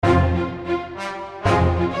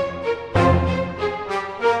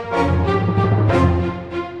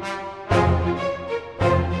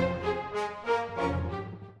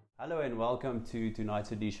welcome to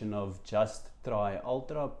tonight's edition of Just Try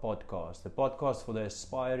Ultra podcast, the podcast for the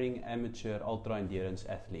aspiring amateur ultra endurance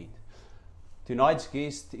athlete. Tonight's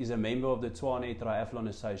guest is a member of the Tshwane Triathlon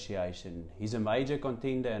Association. He's a major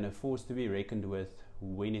contender and a force to be reckoned with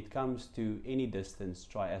when it comes to any distance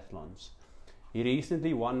triathlons. He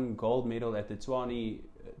recently won gold medal at the Tshwane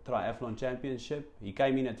Triathlon Championship. He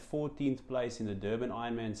came in at 14th place in the Durban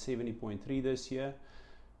Ironman 70.3 this year.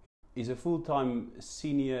 He's a full-time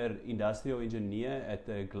senior industrial engineer at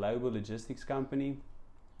a global logistics company.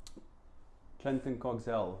 Clinton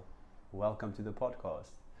Coxell, welcome to the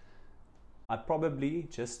podcast. I probably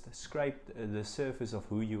just scraped the surface of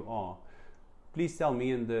who you are. Please tell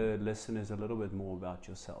me and the listeners a little bit more about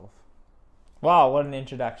yourself. Wow, what an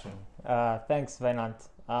introduction. Thanks, Wynand.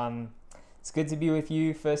 It's good to be with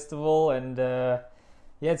you, first of all, and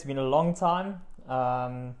it's been a long time.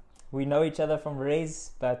 We know each other from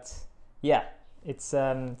Rez, but it's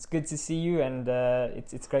good to see you, and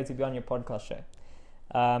it's great to be on your podcast show.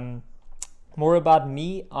 More about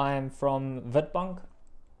me: I'm from Witbank,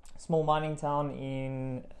 small mining town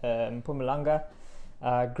in Mpumalanga.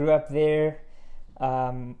 Grew up there,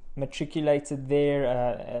 matriculated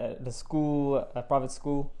there, the school, a private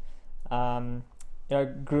school.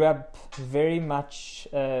 Grew up very much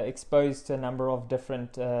exposed to a number of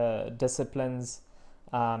different disciplines.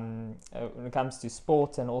 When it comes to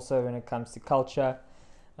sport and also when it comes to culture.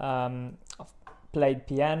 I've played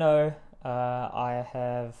piano. I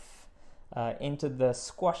have entered the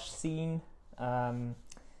squash scene.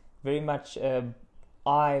 Very much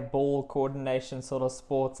eye-ball coordination sort of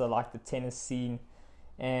sports. I like the tennis scene,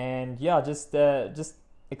 and just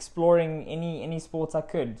exploring any sports I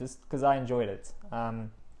could, just because I enjoyed it.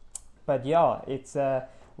 It's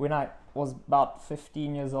when I was about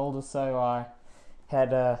 15 years old or so, I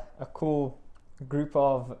had a cool group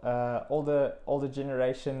of older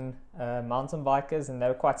generation mountain bikers, and they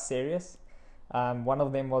were quite serious. One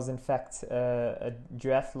of them was in fact a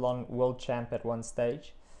duathlon world champ at one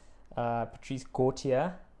stage, Patrice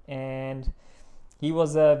Gautier, and he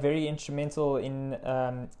was very instrumental in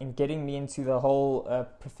getting me into the whole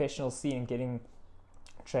professional scene, getting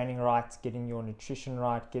training right, getting your nutrition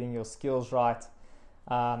right, getting your skills right.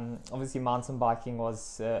 Obviously mountain biking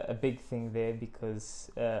was a big thing there because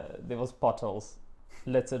there was potholes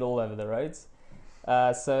littered all over the roads.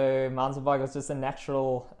 So mountain bike was just a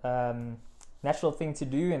natural thing to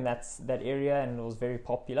do in that area, and it was very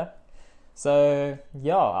popular. So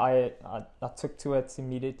I took to it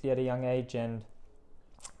immediately at a young age, and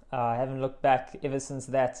I haven't looked back ever since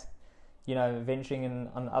that. Venturing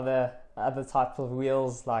on other types of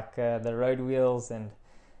wheels like the road wheels,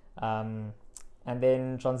 and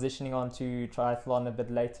then transitioning on to triathlon a bit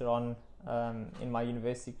later on in my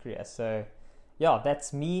university career. So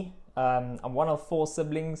that's me. I'm one of 4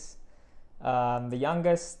 siblings, the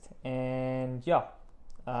youngest, and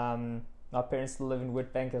my parents still live in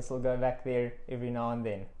Witbank. I still go back there every now and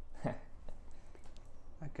then.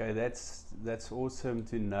 Okay, that's awesome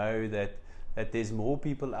to know that there's more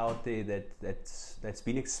people out there that's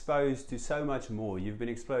been exposed to so much more. You've been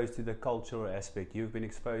exposed to the cultural aspect. You've been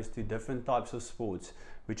exposed to different types of sports,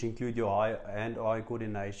 which include your hand-eye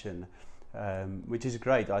coordination, which is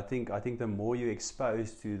great. I think the more you're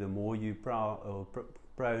exposed to, the more you're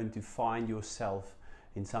prone to find yourself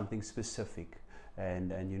in something specific,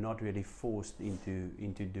 and you're not really forced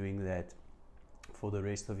into doing that for the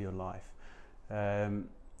rest of your life.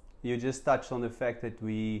 You just touched on the fact that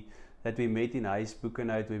we met in Huis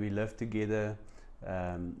Boekenhout, where we lived together.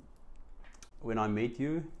 When I met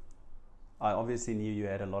you, I obviously knew you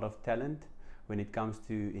had a lot of talent when it comes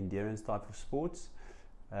to endurance type of sports.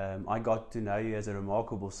 I got to know you as a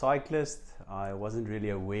remarkable cyclist. I wasn't really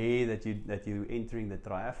aware that you entering the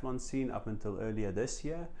triathlon scene up until earlier this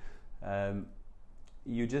year.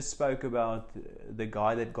 You just spoke about the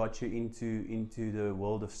guy that got you into the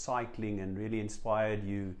world of cycling and really inspired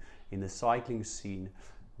you in the cycling scene.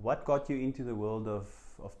 What got you into the world of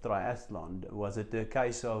triathlon? Was it a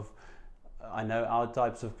case of, I know our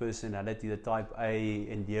types of personality, the type A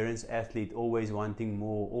endurance athlete, always wanting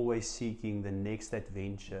more, always seeking the next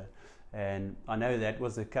adventure. And I know that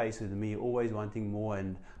was the case with me, always wanting more,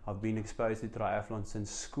 and I've been exposed to triathlon since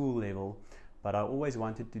school level, but I always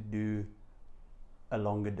wanted to do a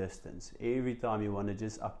longer distance. Every time you want to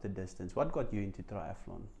just up the distance. What got you into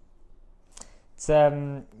triathlon?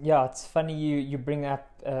 It's funny you bring up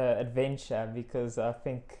adventure, because I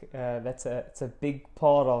think it's a big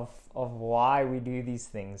part of why we do these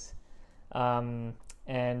things, and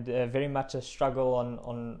very much a struggle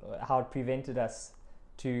on how it prevented us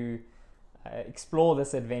to explore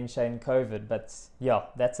this adventure in COVID. But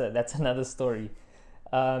that's another story.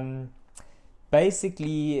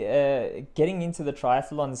 basically, getting into the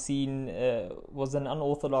triathlon scene was an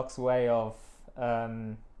unorthodox way of,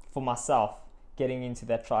 for myself, getting into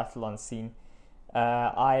that triathlon scene.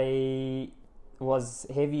 I was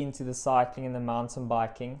heavy into the cycling and the mountain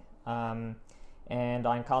biking, and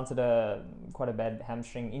I encountered quite a bad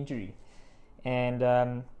hamstring injury. And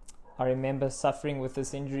I remember suffering with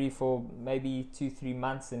this injury for maybe 2-3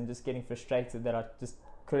 months and just getting frustrated that I just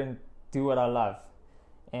couldn't do what I love.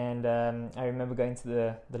 And I remember going to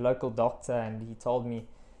the local doctor, and he told me,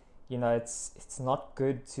 it's not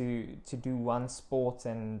good to do one sport,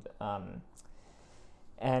 and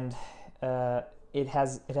it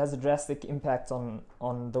has a drastic impact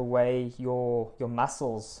on the way your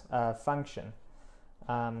muscles function.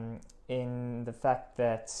 In the fact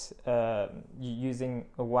that you're using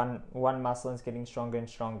one muscle and it's getting stronger and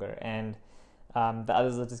stronger, and the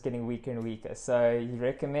others are just getting weaker and weaker. So he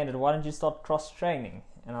recommended, why don't you start cross training?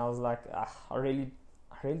 And I was like, I really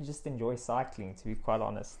just enjoy cycling, to be quite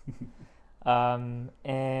honest.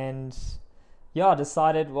 And yeah, I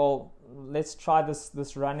decided, well, let's try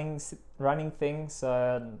this running thing.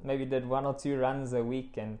 So maybe did 1 or 2 runs a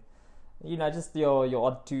week, and just your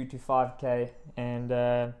odd 2 to 5k, and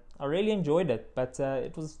I really enjoyed it. But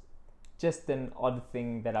it was just an odd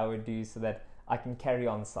thing that I would do so that I can carry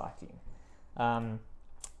on cycling.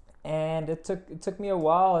 And it took me a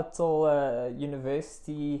while until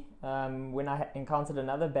university, when I encountered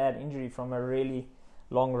another bad injury from a really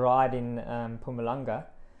long ride in Mpumalanga.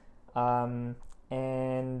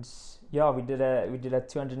 And yeah, we did a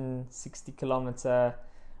 260 kilometer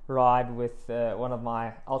ride with one of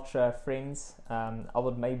my ultra friends,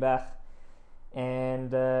 Albert Maybach,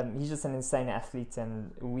 and he's just an insane athlete,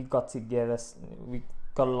 and we got together, we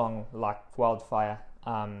got along like wildfire,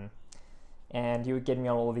 and he would get me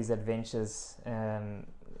on all these adventures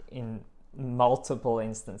in multiple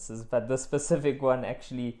instances, but the specific one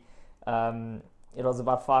actually, it was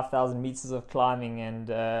about 5,000 meters of climbing, and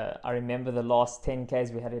I remember the last 10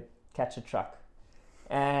 k's we had to catch a truck,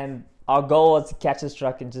 and our goal was to catch this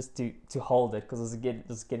truck and just to hold it, because it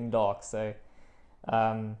was getting dark. So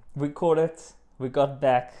we caught it, we got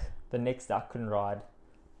back. The next day I couldn't ride,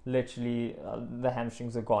 literally the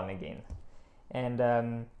hamstrings were gone again,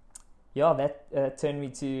 and yeah, that turned me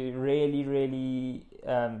to really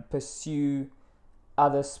pursue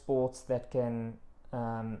other sports that can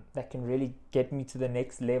really get me to the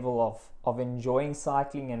next level of enjoying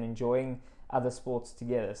cycling and enjoying other sports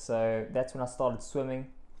together. So that's when I started swimming,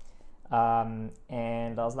 and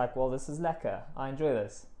I was like, well, this is lekker, I enjoy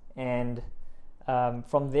this. And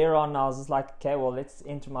from there on, I was just like, okay, well, let's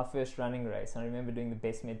enter my first running race. And I remember doing the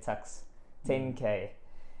Best Med Tuks 10k,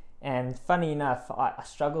 and funny enough, I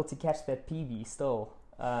struggled to catch that PB still,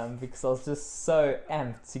 because I was just so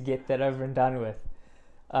amped to get that over and done with.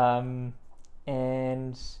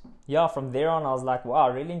 And yeah, from there on, I was like, wow,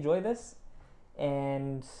 I really enjoy this,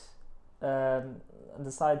 and I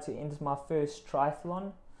decided to enter my first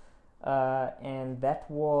triathlon, and that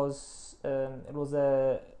was it was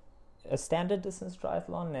a standard distance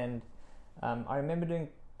triathlon, and I remember doing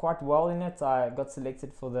quite well in it. I got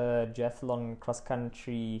selected for the duathlon cross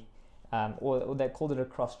country, or they called it a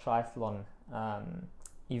cross triathlon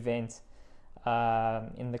event,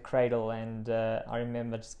 in the Cradle, and I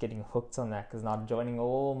remember just getting hooked on that, because now I'm joining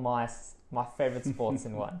all my favorite sports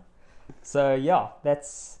in one. So yeah,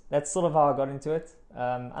 that's sort of how I got into it,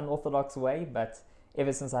 unorthodox way, but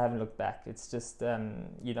ever since I haven't looked back. It's just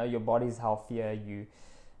your body's healthier,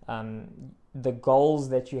 the goals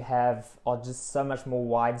that you have are just so much more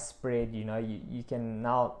widespread. You can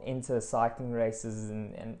now enter cycling races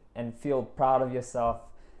and feel proud of yourself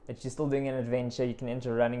that you're still doing an adventure. You can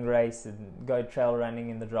enter a running race and go trail running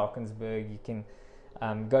in the Drakensberg. You can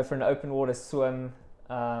go for an open water swim,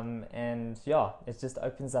 and yeah, it just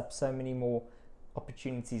opens up so many more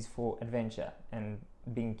opportunities for adventure and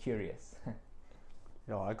being curious.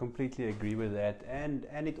 Yeah, I completely agree with that, and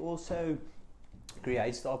it also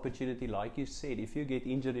creates the opportunity, like you said. If you get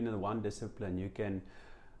injured in one discipline, you can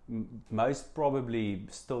most probably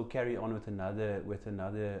still carry on with another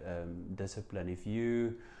discipline. If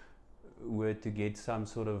you were to get some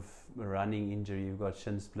sort of running injury, you've got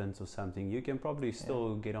shin splints or something, you can probably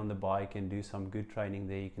still get on the bike and do some good training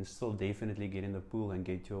there. You can still definitely get in the pool and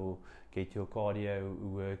get your cardio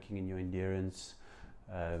working and your endurance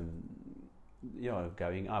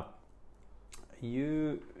going up.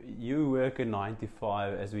 You work a 9 to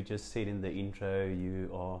 5, as we just said in the intro. You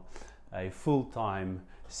are a full-time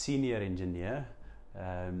senior engineer,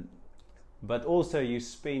 but also you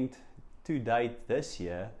spent to date this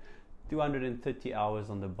year 230 hours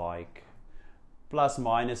on the bike, plus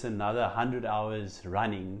minus another 100 hours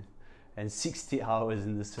running. and 60 hours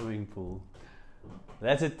in the swimming pool.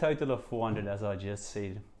 That's a total of 400, as I just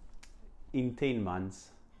said, in 10 months,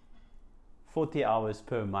 40 hours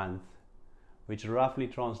per month, which roughly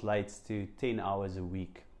translates to 10 hours a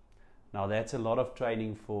week. Now that's a lot of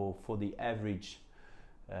training for the average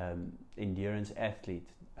endurance athlete.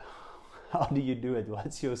 How do you do it?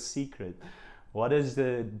 What's your secret? What is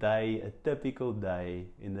a typical day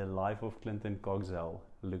in the life of Clinton Coxell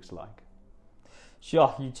looks like?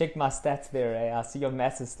 Sure, you checked my stats there, eh? I see your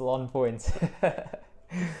maths is still on point.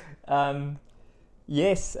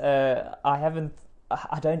 Yes,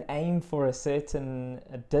 I don't aim for a certain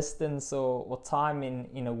distance or time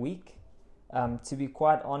in a week. To be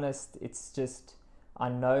quite honest, it's just, I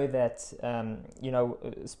know that,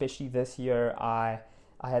 especially this year, I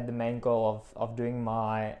had the main goal of doing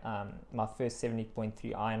my first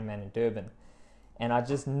 70.3 Ironman in Durban. And I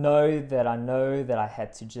just know that I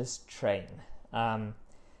had to just train.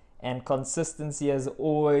 And consistency has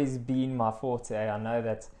always been my forte. I know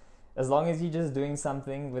that as long as you're just doing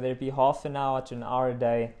something, whether it be half an hour to an hour a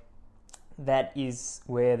day, that is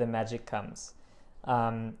where the magic comes.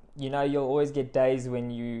 You'll always get days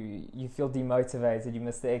when you feel demotivated, you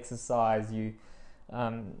miss the exercise, you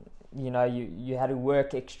had to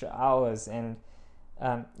work extra hours, and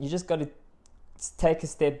you just got to take a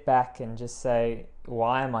step back and just say,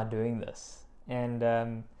 why am I doing this?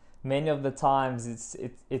 And many of the times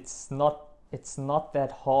it's not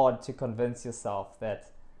that hard to convince yourself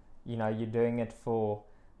that you're doing it for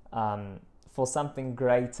something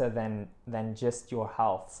greater than just your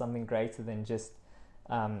health, something greater than just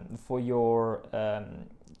for your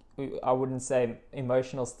I wouldn't say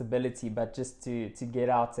emotional stability, but just to get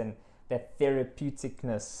out and that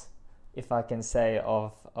therapeuticness, if I can say,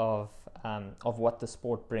 of what the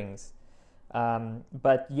sport brings.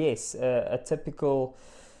 But yes, a typical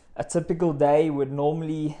day would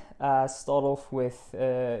normally start off with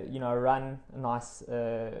a run, a nice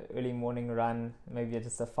early morning run, maybe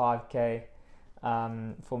just a 5k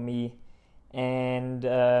for me, and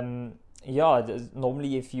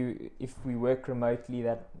normally if we work remotely,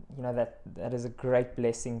 that is a great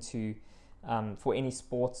blessing to for any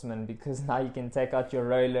sportsman, because now you can take out your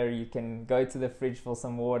roller, you can go to the fridge for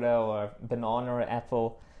some water or a banana or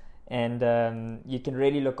apple, and you can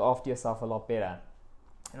really look after yourself a lot better.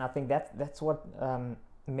 And I think that's what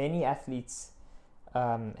many athletes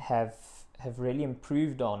have really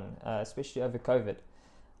improved on, especially over COVID.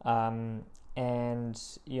 And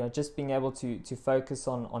just being able to focus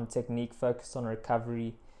on technique, focus on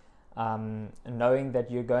recovery, knowing that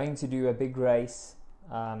you're going to do a big race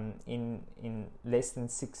in less than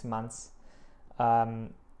 6 months.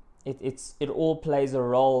 It all plays a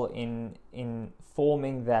role in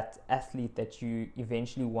forming that athlete that you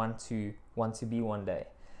eventually want to be one day.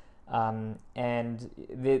 And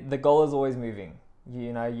the goal is always moving.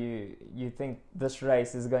 You think this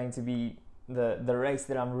race is going to be the race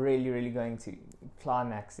that I'm really, really going to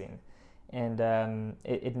climax in, and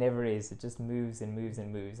it never is. It just moves and moves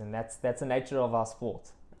and moves, and that's the nature of our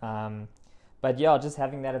sport. But yeah, just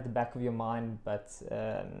having that at the back of your mind, but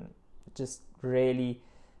just really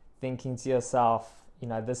thinking to yourself,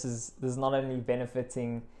 this is not only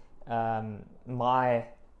benefiting my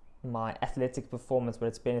athletic performance, but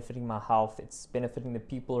it's benefiting my health. It's benefiting the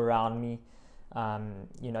people around me.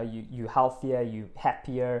 You healthier, you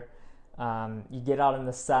happier. You get out in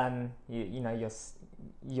the sun.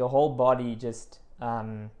 Your whole body just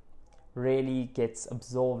really gets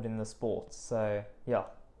absorbed in the sport. So yeah.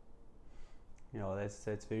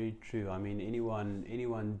 That's very true. I mean,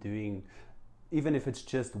 anyone doing, even if it's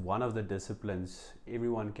just one of the disciplines,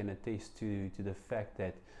 everyone can attest to the fact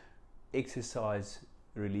that exercise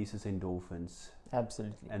releases endorphins.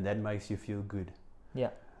 Absolutely. And that makes you feel good.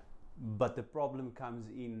 Yeah. But the problem comes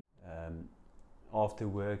in after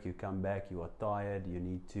work. You come back, you are tired, you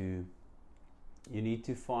need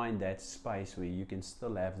to find that space where you can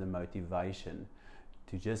still have the motivation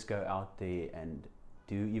to just go out there and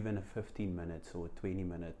do even a 15 minutes or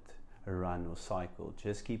 20-minute run or cycle.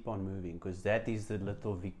 Just keep on moving, because that is the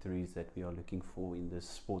little victories that we are looking for in this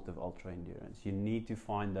sport of ultra endurance. You need to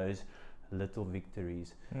find those little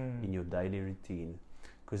victories in your daily routine,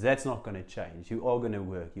 because that's not going to change. You are going to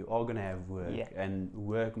work, you are going to have work, and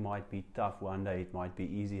work might be tough one day, it might be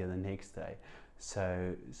easier the next day.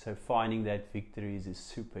 So finding that victories is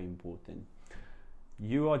super important.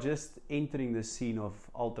 You are just entering the scene of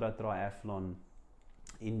ultra triathlon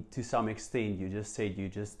to some extent. You just said you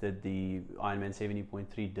just did the Ironman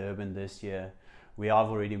 70.3 Durban this year. We have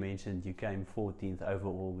already mentioned you came 14th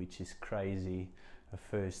overall, which is crazy.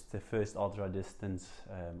 The first ultra distance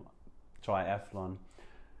triathlon.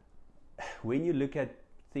 When you look at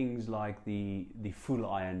things like the full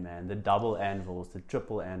Ironman, the double anvils, the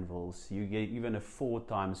triple anvils. You get even a 4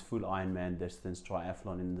 times full Ironman distance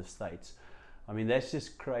triathlon in the States. I mean, that's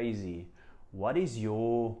just crazy. What is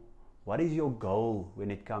your goal when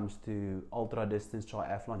it comes to ultra distance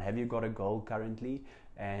triathlon? Have you got a goal currently?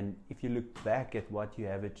 And if you look back at what you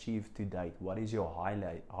have achieved to date, what is your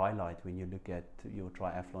highlight when you look at your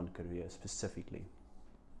triathlon career specifically?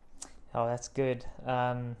 Oh, that's good.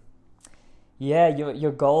 Yeah,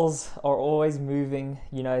 your goals are always moving,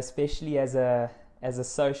 you know, especially as a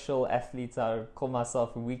social athlete. I call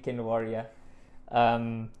myself a weekend warrior.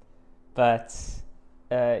 But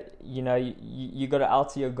you know, you got to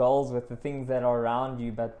alter your goals with the things that are around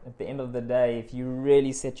you. But at the end of the day, if you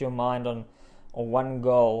really set your mind on one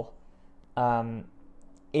goal,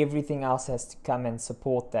 everything else has to come and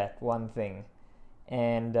support that one thing.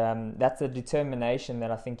 And that's a determination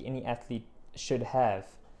that I think any athlete should have.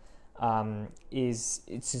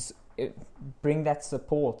 Bring that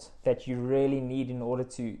support that you really need in order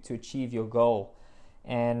to achieve your goal.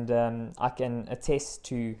 And I can attest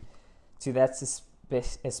to that,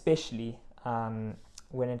 especially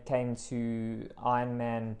when it came to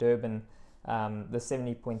Ironman Durban, the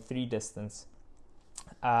 70.3 distance.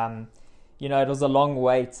 You know, it was a long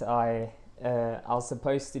wait. I was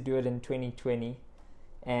supposed to do it in 2020,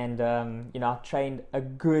 and you know, I trained a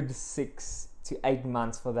good 6 to 8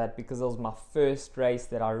 months for that, because it was my first race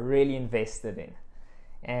that I really invested in.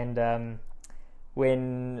 And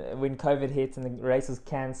when COVID hit and the race was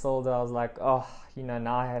cancelled, I was like, oh, you know,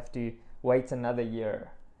 now I have to wait another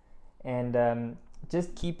year. And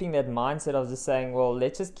just keeping that mindset of just saying, well,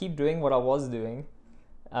 let's just keep doing what I was doing,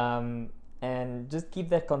 and just keep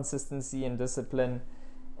that consistency and discipline,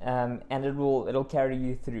 and it'll carry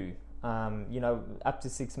you through. You know, up to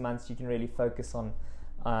 6 months you can really focus on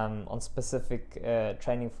specific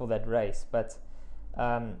training for that race. But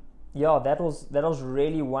yeah, that was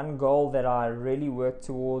really one goal that I really worked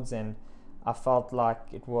towards, and I felt like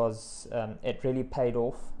it really paid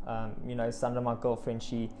off. You know, Sandra, my girlfriend,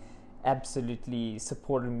 she absolutely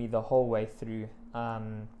supported me the whole way through.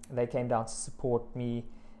 They came down to support me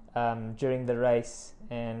during the race,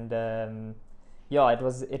 and yeah, it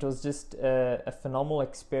was just a phenomenal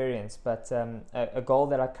experience. But a goal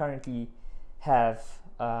that I currently have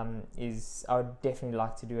is I would definitely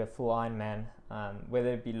like to do a full Ironman,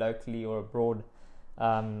 whether it be locally or abroad.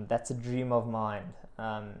 That's a dream of mine.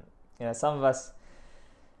 You know, some of us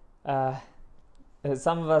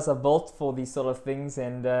are built for these sort of things,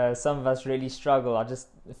 and some of us really struggle. I just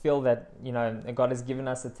feel that, you know, God has given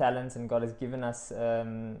us a talent, and God has given us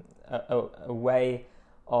a way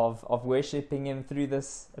of worshipping Him through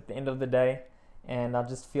this at the end of the day. And I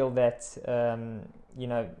just feel that you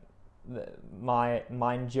know, my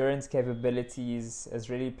endurance capabilities has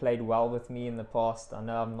really played well with me in the past. I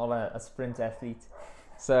know I'm not a sprint athlete,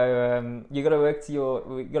 so you got to work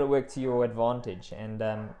to your advantage, and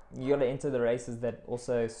you got to enter the races that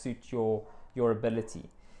also suit your ability.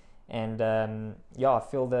 And yeah, I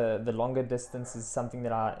feel the longer distance is something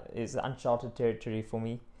that is uncharted territory for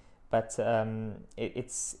me, but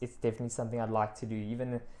it's definitely something I'd like to do.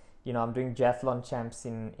 Even, you know, I'm doing Duathlon Champs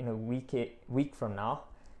in a week from now,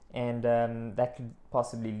 and that could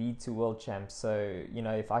possibly lead to World Champs. So, you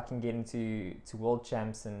know, if I can get into World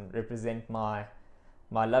Champs and represent my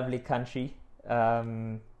lovely country,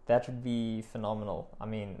 that would be phenomenal. I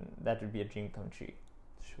mean, that would be a dream come true.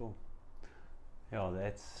 Sure. Yeah,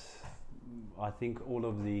 I think all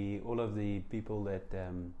of the people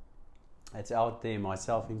that's out there,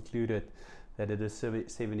 myself included, that did a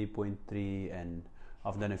 70.3, and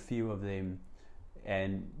I've done a few of them.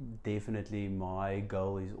 And definitely my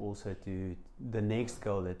goal is also the next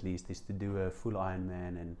goal at least is to do a full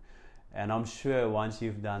Ironman, and I'm sure once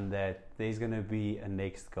you've done that, there's going to be a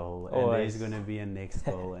next goal, and Always. there's going to be a next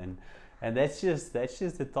goal, and that's just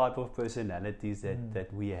the type of personalities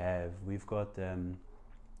that we have. We've got,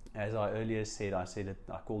 as I earlier said, I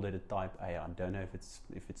called it a type A. I don't know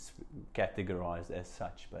if it's categorized as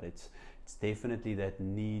such, but it's definitely that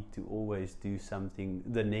need to always do something,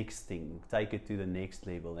 the next thing, take it to the next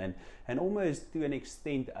level, and almost to an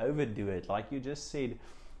extent overdo it. Like you just said,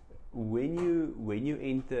 when you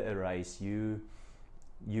enter a race, you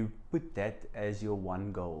put that as your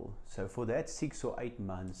one goal. So for that 6 or 8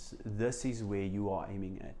 months, this is where you are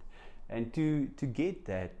aiming at, and to get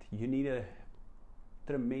that, you need a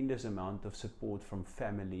tremendous amount of support from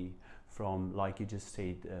family, from, like you just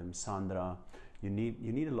said, Sandra. You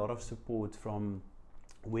need a lot of support from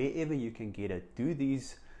wherever you can get it. Do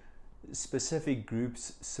these specific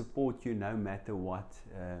groups support you no matter what?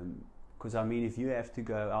 Because I mean, if you have to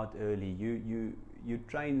go out early, you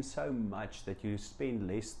train so much that you spend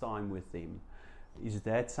less time with them. Is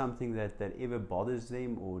that something that ever bothers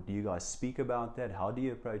them, or do you guys speak about that? How do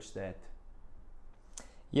you approach that?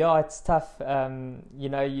 Yeah, it's tough.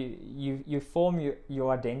 You form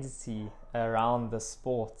your identity around the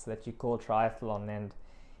sport that you call triathlon, and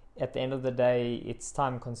at the end of the day, it's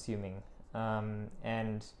time consuming.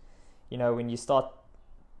 And when you start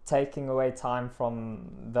taking away time from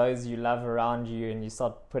those you love around you, and you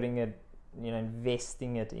start putting it,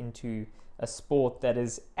 investing it into a sport that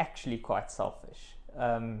is actually quite selfish,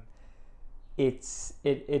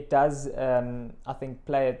 it does I think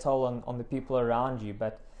play a toll on the people around you.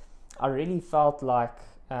 But I really felt like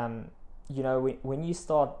when you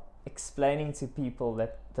start explaining to people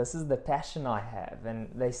that this is the passion I have, and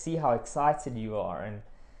they see how excited you are, and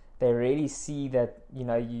they really see that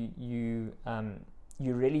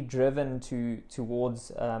you're really driven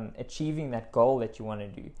towards achieving that goal that you want to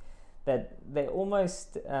do, that they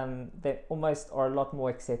almost are a lot more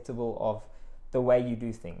acceptable of the way you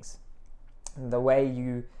do things, the way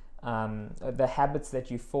you the habits that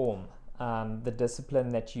you form, the discipline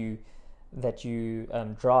that you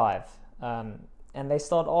drive, and they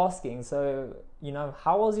start asking, so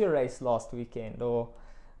how was your race last weekend, or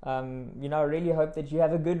I really hope that you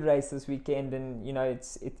have a good race this weekend. And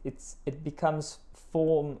it becomes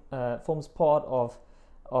forms part of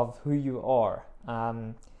who you are,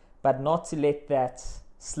 but not to let that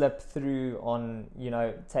slip through on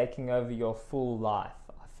taking over your full life.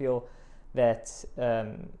 I feel that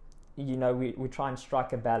we try and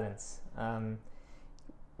strike a balance.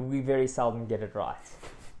 We very seldom get it right.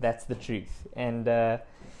 That's the truth. And I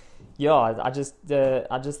just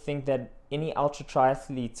think that any ultra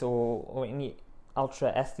triathlete or any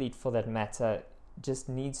ultra athlete for that matter just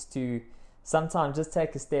needs to sometimes just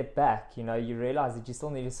take a step back. You realize that you still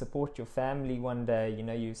need to support your family one day. You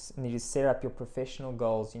need to set up your professional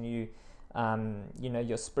goals. Your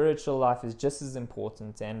spiritual life is just as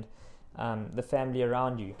important, and the family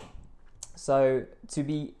around you. So to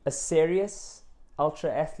be a serious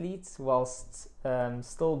ultra athlete whilst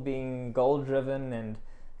still being goal driven and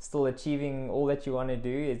still achieving all that you want to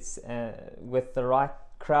do, it's with the right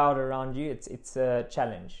crowd around you, it's a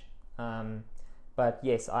challenge. But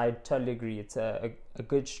yes, I totally agree. It's a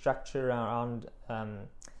good structure around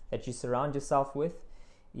that you surround yourself with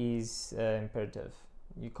is imperative.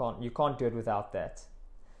 You can't do it without that.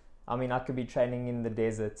 I mean, I could be training in the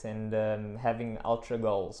desert and having ultra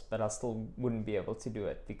goals, but I still wouldn't be able to do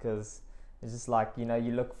it, because it's just like you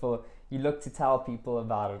look to tell people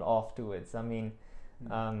about it afterwards. I mean,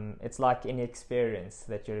 it's like any experience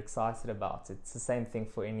that you're excited about. It's the same thing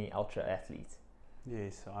for any ultra athlete.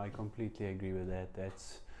 Yes, I completely agree with that.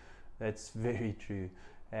 That's very true.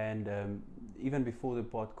 And even before the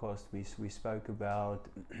podcast, we spoke about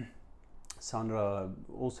Sandra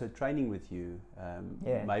also training with you.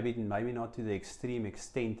 Maybe not to the extreme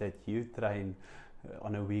extent that you train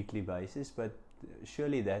on a weekly basis, but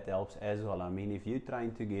surely that helps as well. I mean, if you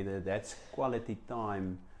train together, that's quality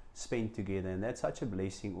time spent together, and that's such a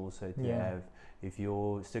blessing also to have. If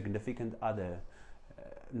your significant other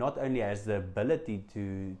not only has the ability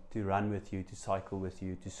to run with you, to cycle with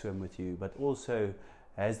you, to swim with you, but also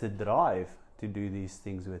has the drive to do these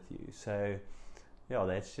things with you. So yeah,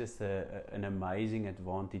 that's just an amazing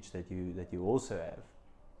advantage that you also have.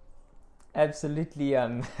 Absolutely.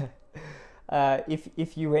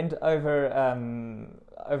 If you went over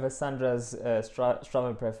Sandra's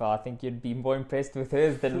Strava profile, I think you'd be more impressed with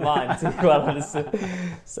hers than mine, to be quite honest.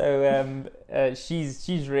 So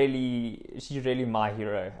she's really my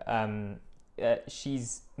hero.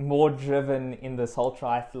 She's more driven in this whole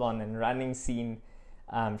triathlon and running scene.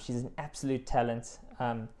 She's an absolute talent.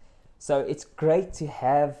 So it's great to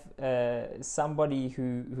have somebody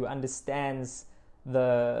who understands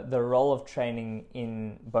the role of training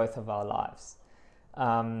in both of our lives.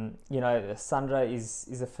 Sandra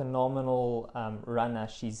is a phenomenal runner.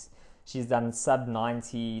 She's done sub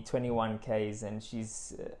 90 21Ks, and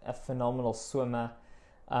she's a phenomenal swimmer.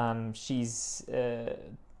 She's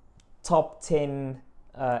top 10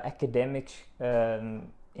 academic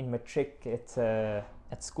in matric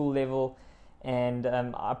at school level. And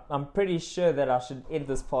I'm pretty sure that I should end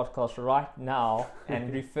this podcast right now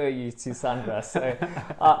and refer you to Sandra. So,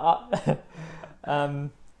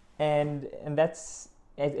 and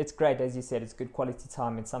it's great, as you said. It's good quality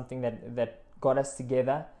time. It's something that got us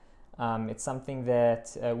together. It's something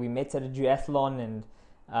that we met at a duathlon,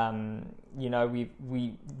 and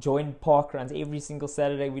we joined park runs every single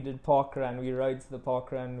Saturday. We did park run. We rode to the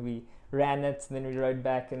park run. We ran it, and then we rode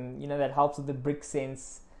back, and that helps with the brick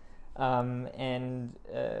sense. and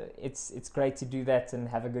it's great to do that and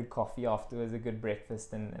have a good coffee afterwards, a good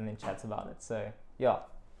breakfast, and then chat about it. So yeah,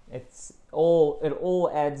 it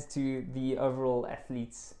all adds to the overall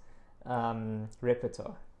athlete's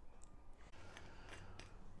repertoire.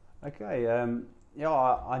 Okay,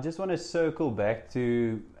 I just want to circle back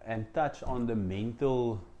to and touch on the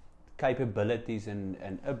mental capabilities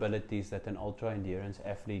and abilities that an ultra endurance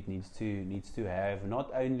athlete needs to have,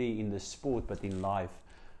 not only in the sport but in life.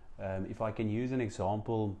 If I can use an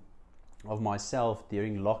example of myself,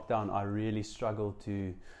 during lockdown I really struggled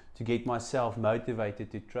to get myself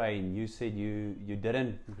motivated to train. You said you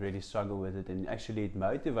didn't really struggle with it, and actually it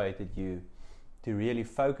motivated you to really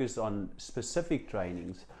focus on specific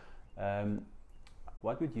trainings.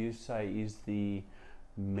 What would you say is the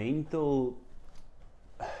mental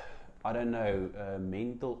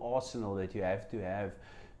mental arsenal that you have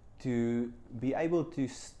to be able to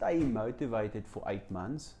stay motivated for 8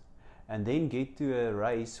 months and then get to a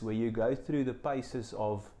race where you go through the paces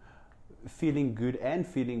of feeling good and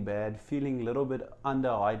feeling bad, feeling a little bit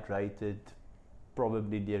underhydrated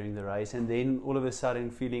probably during the race, and then all of a sudden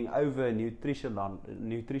feeling over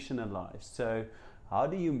nutritionalized. So how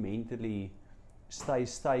do you mentally stay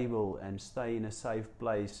stable and stay in a safe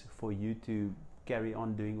place for you to carry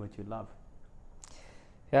on doing what you love?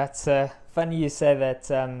 Yeah, it's funny you say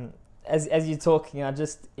that. As you're talking, I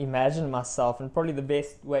just imagine myself, and probably the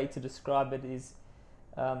best way to describe it is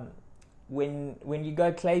when you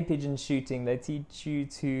go clay pigeon shooting, they teach you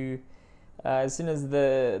to as soon as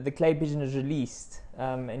the clay pigeon is released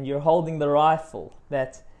and you're holding the rifle,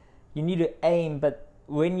 that you need to aim, but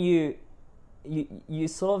when you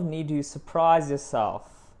sort of need to surprise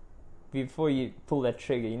yourself before you pull that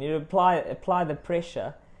trigger. You need to apply the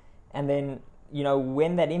pressure, and then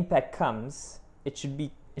when that impact comes, it should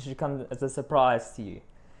come as a surprise to you.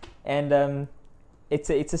 And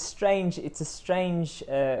it's a strange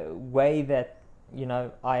way that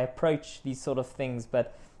I approach these sort of things,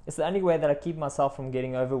 but it's the only way that I keep myself from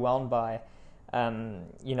getting overwhelmed by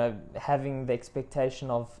having the expectation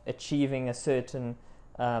of achieving a certain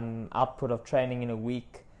output of training in a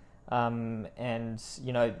week, and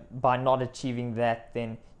by not achieving that,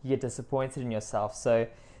 then you get disappointed in yourself. So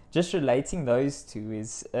just relating those two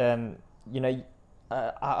is I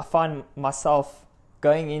find myself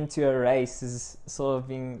going into a race is sort of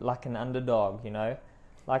being like an underdog,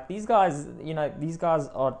 like these guys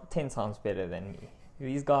are 10 times better than me.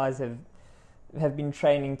 These guys have been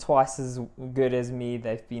training twice as good as me.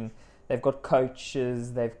 They've got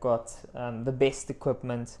coaches, they've got the best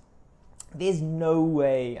equipment. There's no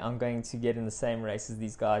way I'm going to get in the same race as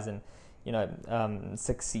these guys and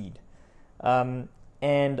succeed.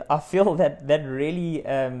 And I feel that really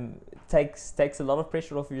takes a lot of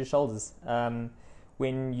pressure off of your shoulders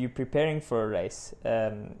when you're preparing for a race.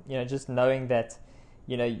 Just knowing that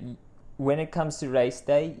when it comes to race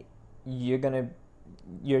day, you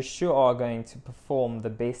sure are going to perform the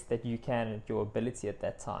best that you can at your ability at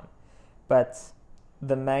that time. But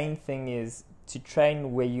the main thing is to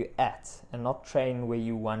train where you're at and not train where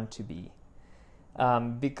you want to be.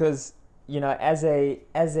 Because as a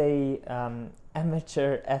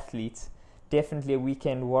amateur athlete, definitely a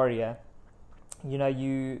weekend warrior,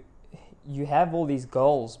 you have all these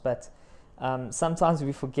goals, but sometimes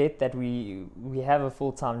we forget that we have a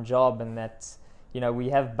full-time job, and that we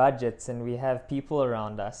have budgets and we have people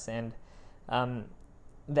around us, and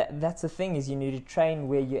that's the thing, is you need to train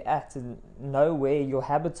where you're at and know where your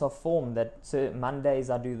habits are formed. That so Mondays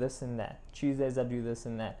I do this and that, Tuesdays I do this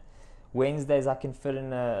and that, Wednesdays I can fit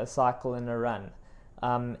in a cycle and a run,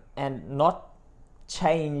 and not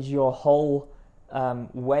change your whole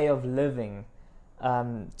way of living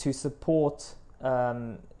to support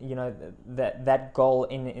that goal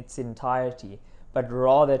in its entirety, but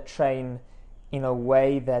rather train in a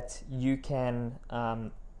way that you can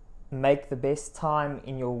make the best time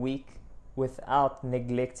in your week without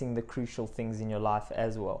neglecting the crucial things in your life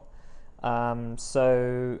as well.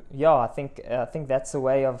 So yeah, I think that's a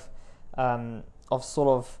way of sort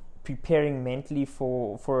of preparing mentally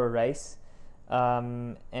for a race.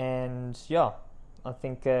 And yeah, I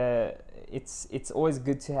think it's always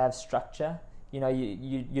good to have structure.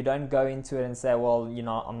 You don't go into it and say, well,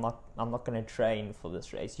 I'm not going to train for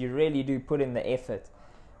this race. You really do put in the effort,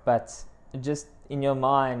 but just in your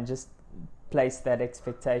mind, just place that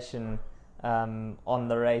expectation on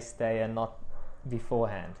the race day and not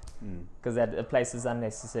beforehand, because that places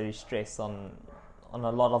unnecessary stress on a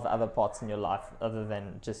lot of other parts in your life other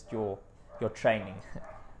than just your training.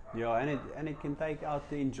 Yeah, and it can take out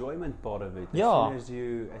the enjoyment part of it. Yeah.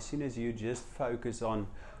 As soon as you just focus on,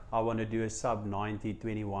 I want to do a sub 90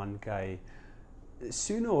 21k,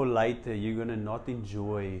 sooner or later you're gonna not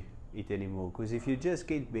enjoy it anymore, because if you just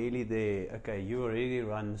get barely there, okay, you already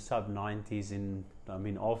run sub 90s in, I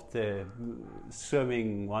mean, after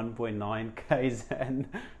swimming 1.9 k's and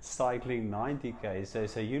cycling 90 k's,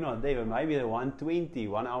 so you're not there. But maybe the 1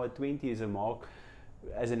 hour 20 is a mark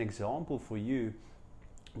as an example for you.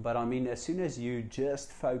 But I mean, as soon as you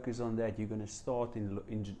just focus on that, you're going to start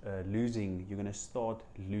losing. You're going to start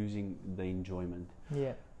losing the enjoyment.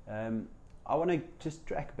 Yeah. I want to just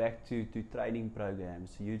track back to training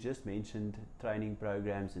programs. You just mentioned training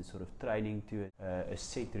programs and sort of training to a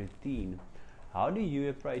set routine. How do you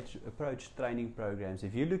approach training programs?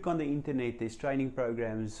 If you look on the internet, there's training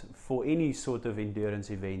programs for any sort of endurance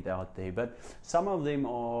event out there, but some of them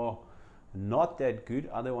are not that good,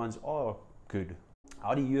 other ones are good.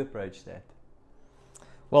 How do you approach that?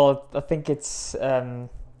 Well, I think it's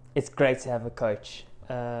great to have a coach.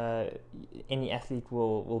 Any athlete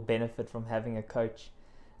will benefit from having a coach,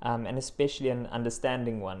 and especially an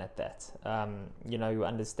understanding one at that. Who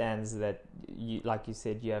understands that you, like you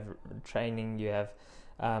said, you have training, you have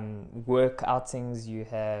work outings, you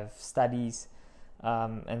have studies,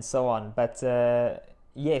 and so on. But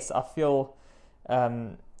yes, I feel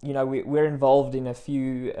we're involved in a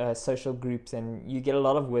few social groups, and you get a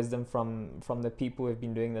lot of wisdom from the people who have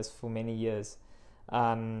been doing this for many years.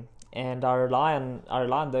 And I rely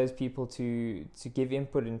on those people to give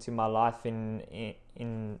input into my life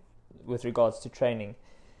in with regards to training.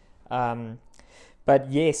 But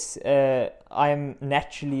yes, I am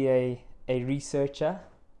naturally a researcher,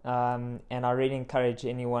 and I really encourage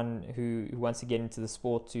anyone who wants to get into the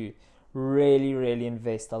sport to really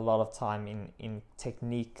invest a lot of time in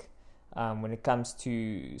technique when it comes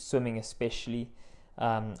to swimming, especially.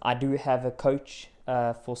 I do have a coach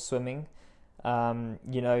for swimming. I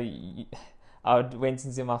went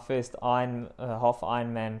into my first half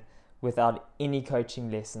Ironman without any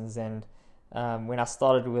coaching lessons, and when I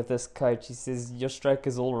started with this coach, he says, "Your stroke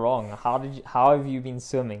is all wrong. How have you been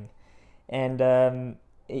swimming?" And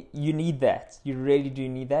you need that. You really do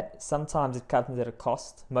need that. Sometimes it comes at a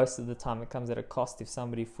cost. Most of the time, it comes at a cost if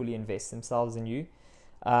somebody fully invests themselves in you.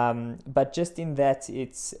 But just in that,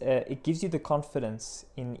 it gives you the confidence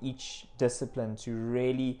in each discipline to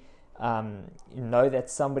really know that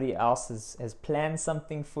somebody else has planned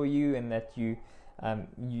something for you, and that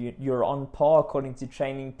you're on par according to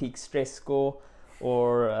Training Peak stress score,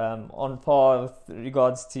 or on par with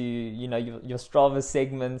regards to your Strava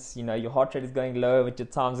segments. Your heart rate is going low, but your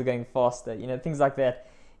times are going faster. Things like that.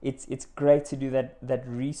 It's great to do that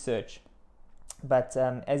research. But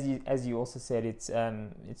as you also said, it's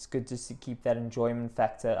good just to keep that enjoyment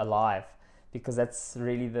factor alive, because that's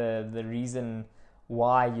really the reason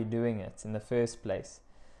why you're doing it in the first place.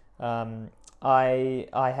 I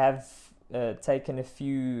have taken a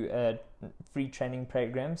few free training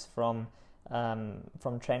programs from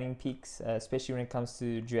Training Peaks, especially when it comes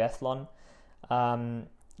to duathlon.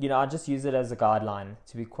 I just use it as a guideline.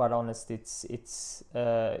 To be quite honest, it's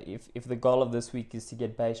if the goal of this week is to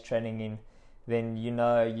get base training in, then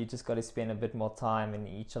you just got to spend a bit more time in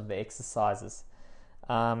each of the exercises.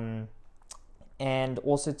 And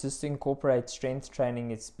also just to incorporate strength training,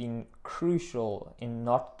 it's been crucial in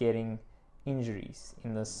not getting injuries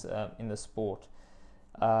in the sport.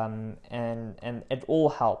 And it all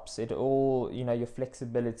helps. It all, your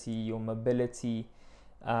flexibility, your mobility,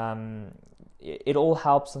 it all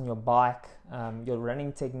helps on your bike. Your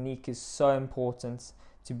running technique is so important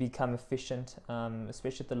to become efficient,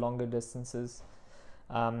 especially at the longer distances.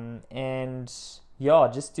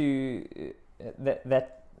 Just to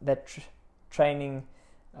training,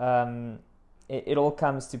 it all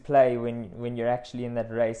comes to play when you're actually in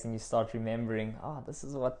that race and you start remembering, this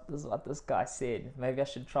is what this guy said, maybe I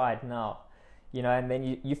should try it now, and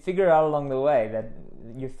then you figure out along the way that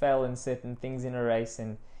you fail in certain things in a race,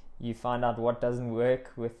 and you find out what doesn't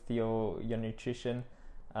work with your nutrition,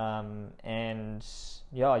 you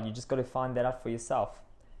just got to find that out for yourself.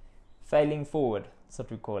 Failing forward, that's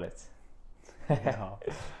what we call it. Yeah.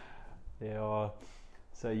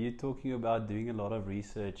 So you're talking about doing a lot of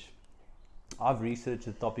research. I've researched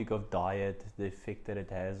the topic of diet, the effect that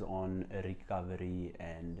it has on recovery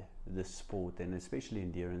and the sport, and especially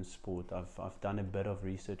endurance sport. I've done a bit of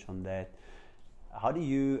research on that. How do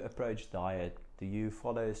you approach diet? Do you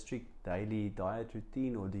follow a strict daily diet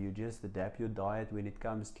routine, or do you just adapt your diet when it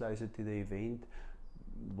comes closer to the event?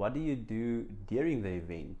 What do you do during the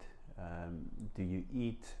event? Do you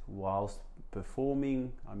eat whilst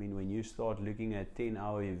performing? I mean, when you start looking at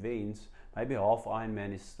 10-hour events, maybe half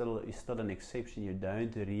Ironman is still an exception. You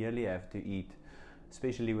don't really have to eat,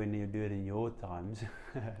 especially when you do it in your times.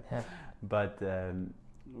 Yeah. But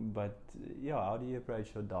But yeah, how do you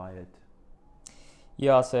approach your diet?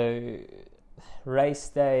 Yeah, so race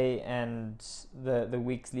day and the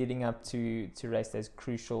weeks leading up to race day is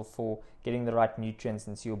crucial for getting the right nutrients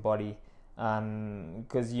into your body,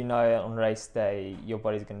 because on race day your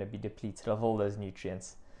body's going to be depleted of all those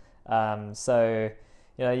nutrients. So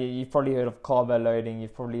you've probably heard of carbo loading,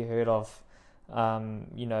 you've probably heard of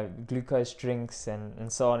glucose drinks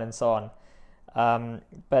and so on and so on.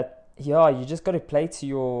 But yeah, you just got to play to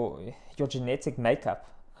your genetic makeup.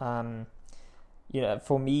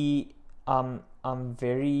 For me, I'm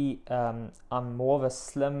more of a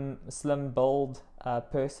slim build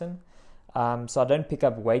person. So I don't pick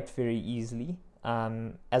up weight very easily,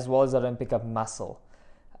 as well as I don't pick up muscle.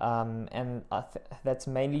 And that's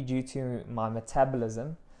mainly due to my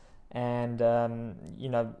metabolism, and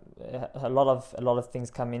a lot of things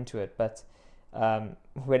come into it. But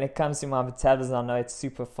when it comes to my metabolism, I know it's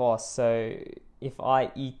super fast. So if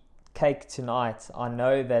I eat cake tonight, I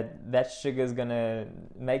know that sugar is gonna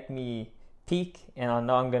make me peak, and I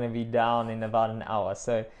know I'm gonna be down in about an hour.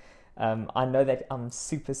 So I know that I'm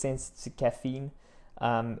super sensitive to caffeine.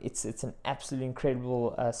 It's an absolutely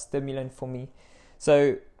incredible stimulant for me.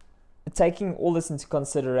 So taking all this into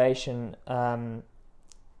consideration,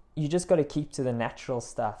 you just got to keep to the natural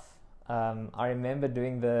stuff. I remember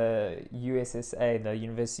doing the USSA, the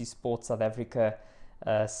University Sports South Africa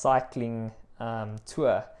cycling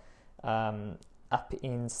tour up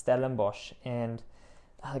in Stellenbosch, and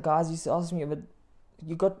the guys used to ask me, but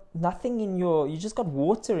you got nothing you just got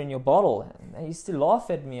water in your bottle. And they used to laugh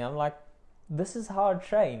at me. I'm like, this is how I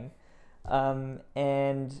train. Because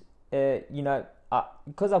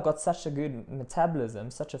I've got such a good metabolism,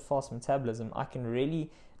 such a fast metabolism, I can really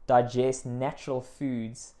digest natural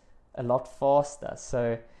foods a lot faster.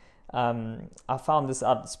 So I found this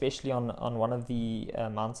out especially on one of the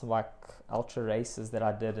mountain bike ultra races that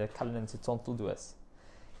I did at Cullinan to Tonteldoos.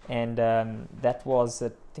 And that was, I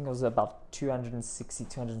think it was about 260,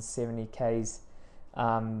 270 Ks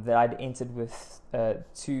that I'd entered with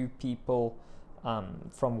two people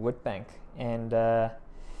from Witbank. And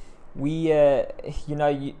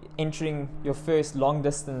entering your first long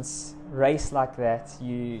distance race like that,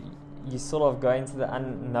 you sort of go into the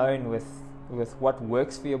unknown with what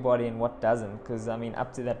works for your body and what doesn't, because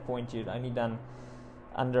up to that point you'd only done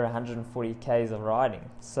under 140 Ks of riding.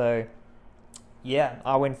 So yeah,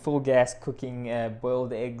 I went full gas, cooking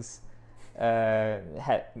boiled eggs,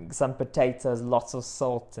 had some potatoes, lots of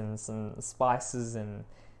salt and some spices and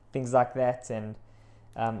things like that, and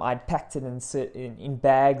I'd packed it in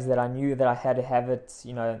bags that I knew that I had to have it,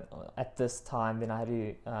 at this time. Then I had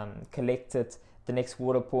to collect it the next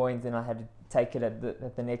water point, then I had to take it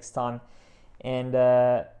at the next time, and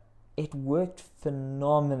it worked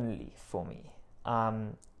phenomenally for me.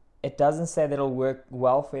 It doesn't say that it'll work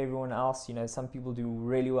well for everyone else. Some people do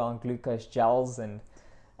really well on glucose gels and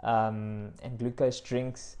glucose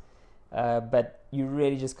drinks, but you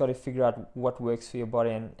really just got to figure out what works for your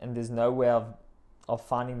body, and there's no way of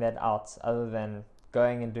finding that out other than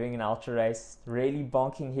going and doing an ultra race, really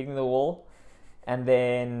bonking, hitting the wall, and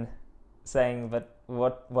then saying, but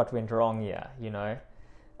what went wrong here?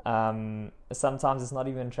 Sometimes it's not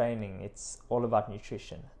even training, it's all about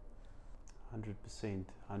nutrition. 100%.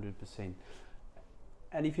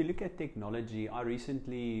 And if you look at technology, I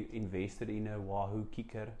recently invested in a Wahoo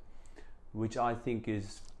Kicker, which I think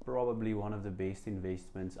is probably one of the best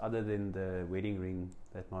investments other than the wedding ring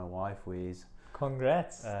that my wife wears.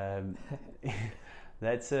 Congrats.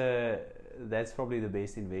 That's probably the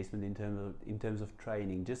best investment in terms of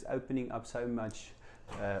training, just opening up so much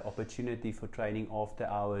opportunity for training after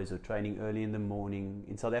hours or training early in the morning.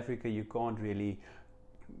 In South Africa, you can't really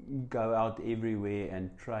go out everywhere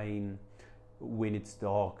and train when it's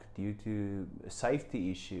dark due to a safety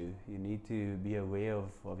issue. You need to be aware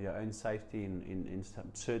of your own safety in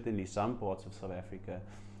certainly some parts of South Africa.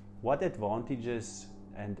 What advantages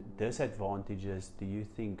and disadvantages do you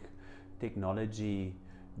think technology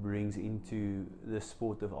brings into the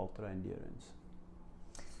sport of ultra endurance?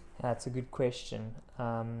 That's a good question.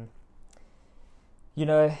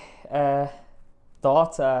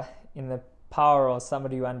 Data in the power of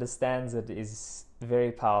somebody who understands it is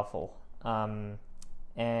very powerful. And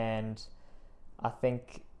I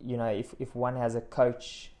think, if one has a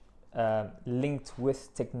coach linked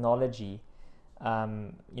with technology,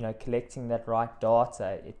 collecting that right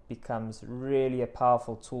data, it becomes really a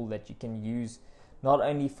powerful tool that you can use not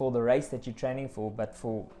only for the race that you're training for, but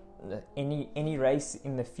for any race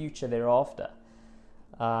in the future thereafter.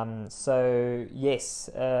 So yes,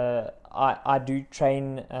 I do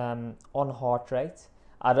train on heart rate.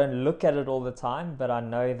 I don't look at it all the time, but I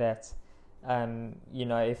know that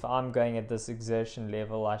If I'm going at this exertion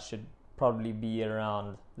level, I should probably be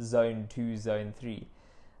around zone 2, zone 3.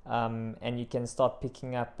 And you can start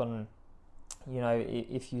picking up on,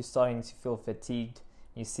 if you're starting to feel fatigued,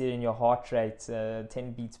 you see it in your heart rate 10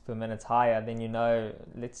 beats per minute higher, then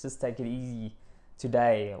let's just take it easy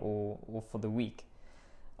today or for the week.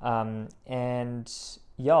 It's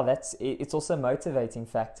also a motivating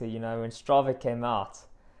factor. When Strava came out,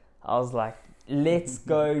 I was like, let's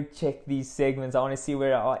go check these segments. I want to see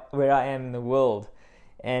where I am in the world.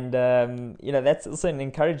 And that's also an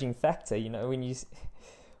encouraging factor.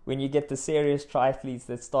 When you get the serious triathletes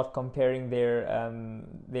that start comparing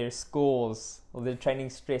their scores or their training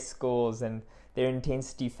stress scores and their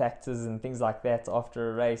intensity factors and things like that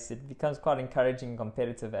after a race, it becomes quite encouraging and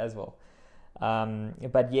competitive as well.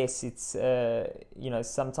 But yes, it's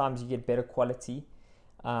sometimes you get better quality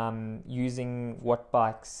using watt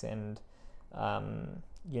bikes and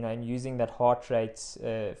and using that heart rate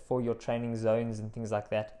for your training zones and things like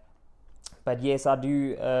that. But yes, I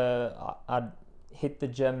do. I hit the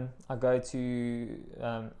gym. I go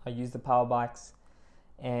to. I use the power bikes,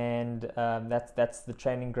 and that's the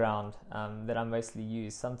training ground that I mostly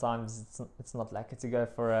use. Sometimes it's not like it to go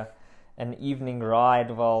for an evening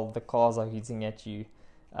ride while the cars are hooting at you.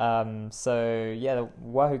 The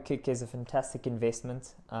Wahoo Kick is a fantastic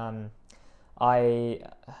investment.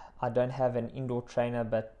 I don't have an indoor trainer,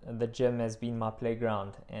 but the gym has been my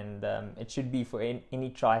playground, and it should be for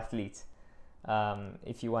any triathlete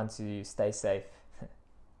if you want to stay safe.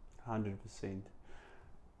 100%.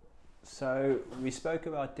 So we spoke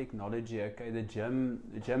about technology. Okay, the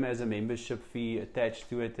gym has a membership fee attached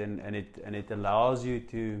to it, and it allows you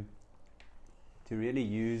to really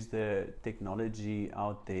use the technology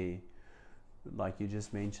out there. Like you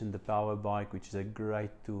just mentioned, the power bike, which is a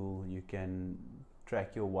great tool. You can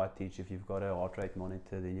track your wattage. If you've got a heart rate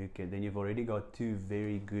monitor, then you've already got two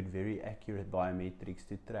very good, very accurate biometrics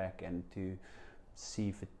to track and to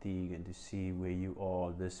see fatigue and to see where you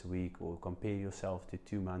are this week, or compare yourself to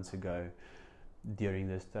 2 months ago during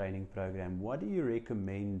this training program. What do you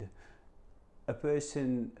recommend a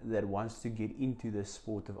person that wants to get into the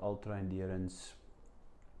sport of ultra endurance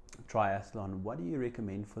triathlon? What do you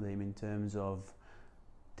recommend for them in terms of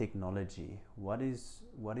technology? What is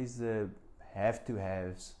the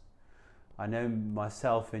have-to-haves? I know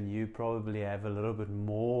myself and you probably have a little bit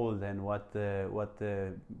more than what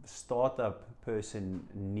the startup person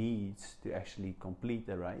needs to actually complete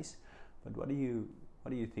the race. But what do you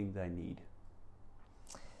think they need?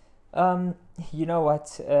 You know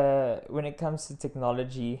what? When it comes to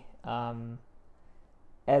technology,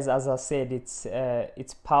 as I said, it's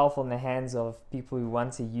powerful in the hands of people who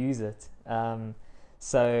want to use it.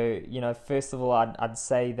 First of all, I'd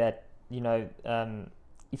say that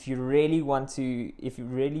if you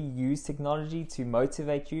really use technology to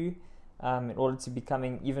motivate you in order to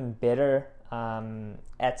becoming even better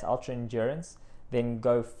at ultra endurance, then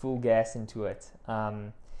go full gas into it.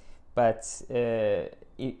 But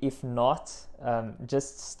if not,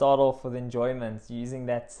 just start off with enjoyment, using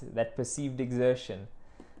that perceived exertion.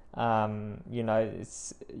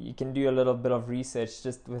 You can do a little bit of research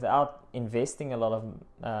just without investing a lot of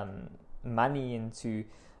money into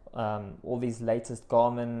all these latest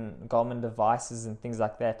Garmin devices and things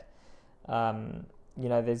like that.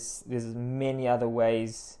 There's many other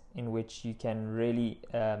ways in which you can really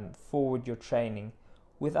forward your training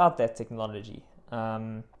without that technology.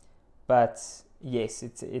 But yes,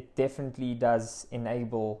 it definitely does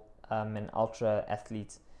enable an ultra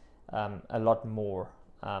athlete a lot more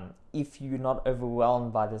if you're not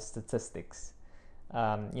overwhelmed by the statistics.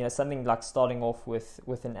 Something like starting off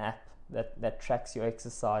with an app that tracks your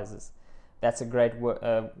exercises. That's a great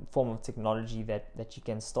form of technology that you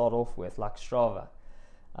can start off with, like Strava.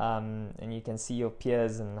 And you can see your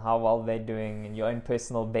peers and how well they're doing and your own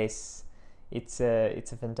personal best. It's a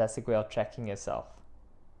fantastic way of tracking yourself.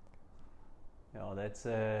 Yeah, it's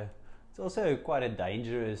also quite a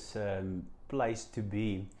dangerous place to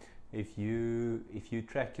be. If you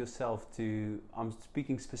track yourself I'm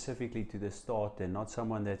speaking specifically to the starter, not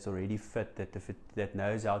someone that's already fit, that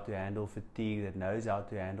knows how to handle fatigue, that knows how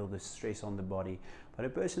to handle the stress on the body, but a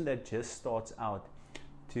person that just starts out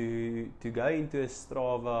to go into a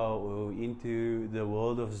Strava or into the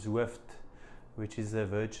world of Zwift, which is a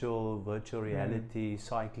virtual reality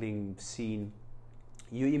cycling scene.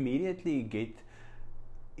 You immediately get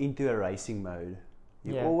into a racing mode.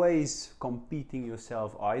 You're always competing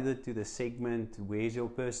yourself either to the segment, where's your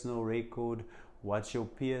personal record, what's your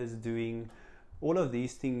peers doing. All of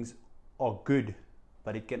these things are good,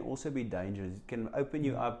 but it can also be dangerous. It can open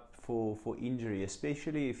you up for injury,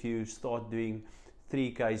 especially if you start doing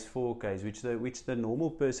 3Ks, 4Ks, which the normal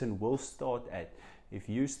person will start at. If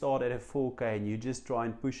you start at a 4K and you just try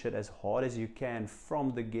and push it as hard as you can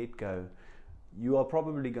from the get-go, you are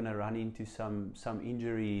probably going to run into some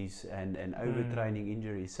injuries and overtraining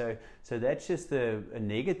injuries. So that's just a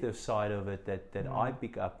negative side of it that I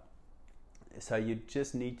pick up. So you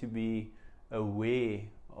just need to be aware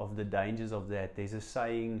of the dangers of that. There's a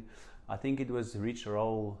saying, I think it was Rich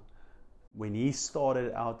Roll, when he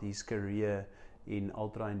started out his career in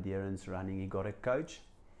ultra endurance running, he got a coach,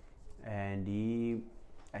 and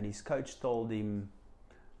his coach told him,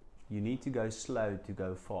 you need to go slow to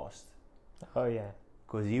go fast. Oh yeah.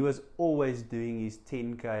 Because he was always doing his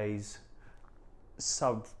 10Ks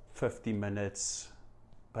sub 50 minutes,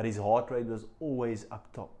 but his heart rate was always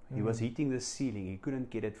up top. He was hitting the ceiling. He couldn't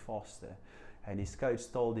get it faster. And his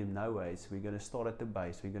coach told him, no ways, we're going to start at the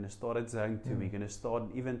base. We're going to start at zone 2. We're going to start,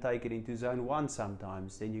 even take it into zone 1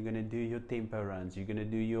 sometimes. Then you're going to do your tempo runs. You're going to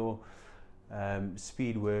do your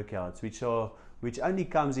speed workouts, which only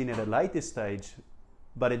comes in at a later stage,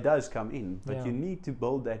 but it does come in. But you need to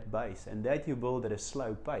build that base, and that you build at a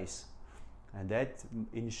slow pace. And that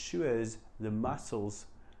ensures the muscles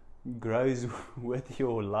grows with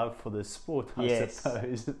your love for the sport, I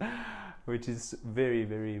suppose, which is very,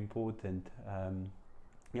 very important.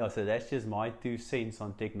 So that's just my 2 cents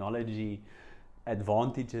on technology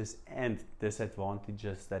advantages and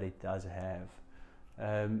disadvantages that it does have.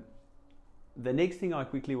 The next thing I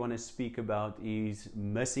quickly want to speak about is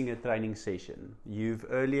missing a training session. You've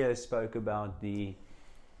earlier spoke about the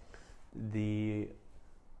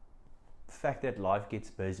fact that life gets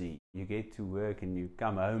busy. You get to work and you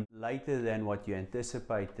come home later than what you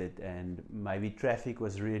anticipated, and maybe traffic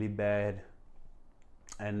was really bad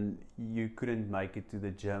and you couldn't make it to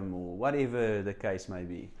the gym, or whatever the case may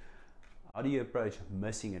be. How do you approach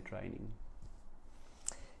missing a training?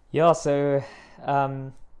 Yeah, so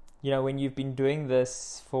when you've been doing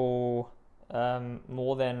this for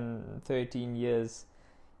more than 13 years,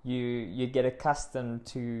 you get accustomed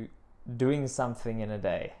to doing something in a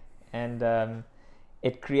day, and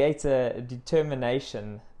it creates a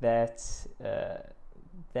determination that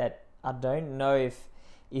I don't know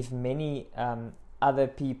if many other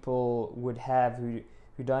people would have who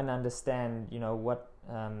don't understand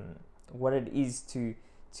what it is to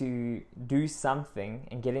do something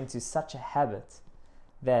and get into such a habit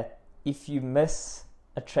that if you miss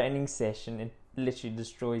a training session, it literally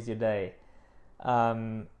destroys your day.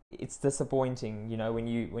 It's disappointing, when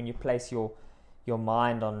you place your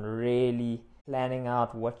mind on really planning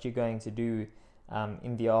out what you're going to do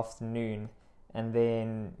in the afternoon, and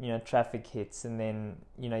then traffic hits, and then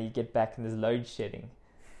you get back and there's load shedding,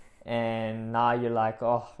 and now you're like,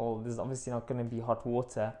 oh well, there's obviously not going to be hot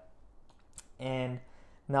water, and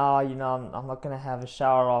now I'm not going to have a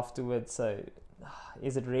shower afterwards, so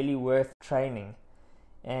is it really worth training?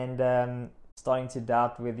 And starting to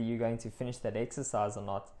doubt whether you're going to finish that exercise or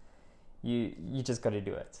not. You just got to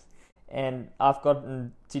do it. And I've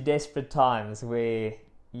gotten to desperate times where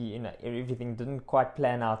everything didn't quite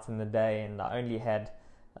plan out in the day, and I only had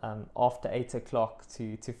after 8 o'clock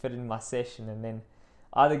to fit in my session, and then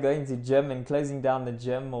either going to gym and closing down the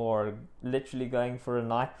gym, or literally going for a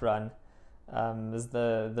night run as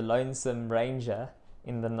the lonesome ranger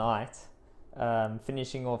in the night,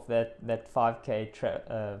 finishing off that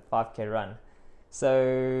 5k run.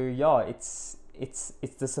 So yeah, it's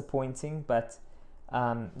disappointing, but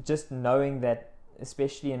just knowing that,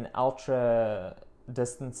 especially in ultra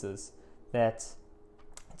distances, that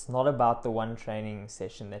it's not about the one training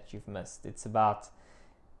session that you've missed. It's about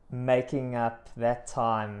making up that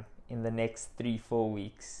time in the next 3-4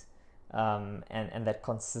 weeks, and that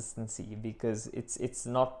consistency, because it's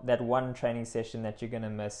not that one training session that you're going to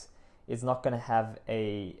miss. It's not going to have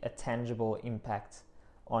a tangible impact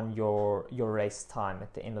on your race time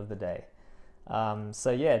at the end of the day.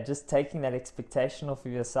 So yeah, just taking that expectation off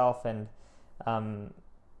of yourself, and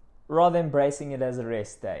rather embracing it as a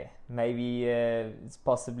rest day. Maybe it's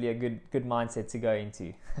possibly a good mindset to go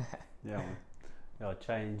into. Yeah,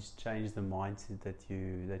 change the mindset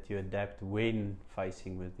that you adapt when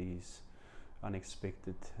facing with these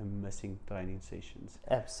unexpected missing training sessions.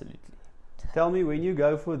 Absolutely. Tell me, when you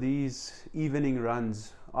go for these evening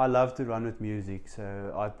runs, I love to run with music,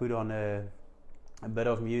 so I put on a bit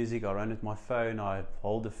of music. I run with my phone. I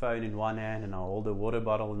hold the phone in one hand and I hold the water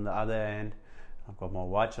bottle in the other hand. I've got my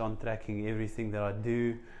watch on, tracking everything that I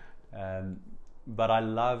do, but I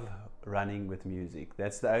love running with music.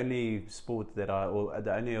 That's the only sport or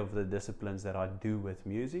the only of the disciplines that I do with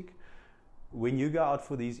music. When you go out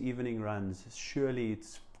for these evening runs, surely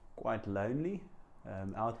it's quite lonely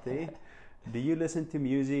out there. Do you listen to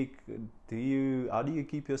music? How do you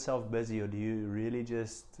keep yourself busy, or do you really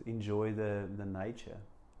just enjoy the nature?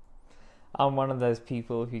 I'm one of those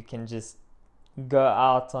people who can just go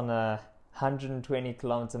out on a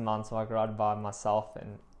 120-kilometer mountain bike ride by myself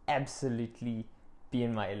and absolutely be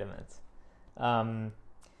in my element.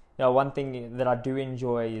 One thing that I do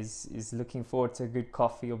enjoy is looking forward to a good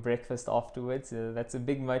coffee or breakfast afterwards. That's a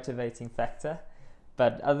big motivating factor.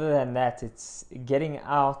 But other than that, it's getting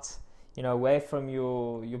out, away from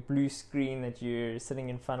your blue screen that you're sitting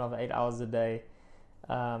in front of 8 hours a day.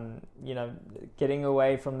 Getting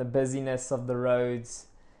away from the busyness of the roads,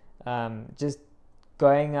 just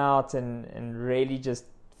going out and really just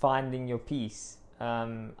finding your peace.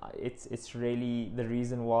 It's really the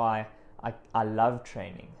reason why I love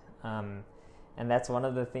training. And that's one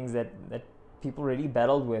of the things that people really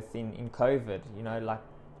battled with in COVID. Like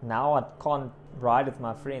now I can't ride with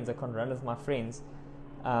my friends, I can't run with my friends.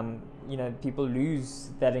 People lose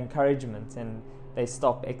that encouragement and they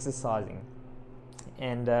stop exercising.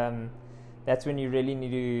 And that's when you really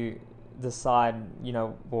need to decide,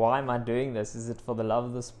 why am I doing this? Is it for the love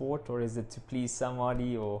of the sport, or is it to please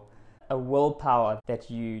somebody, or a willpower that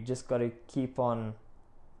you just got to keep on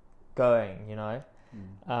going,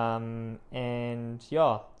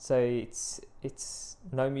 so it's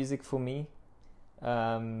no music for me,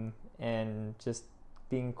 and just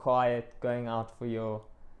being quiet, going out for your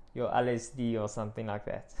LSD or something like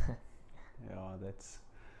that. Yeah,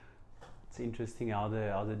 it's interesting how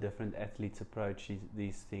the different athletes approach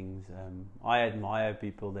these things. I admire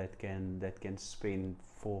people that can spend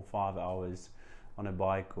 4 or 5 hours on a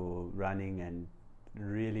bike or running and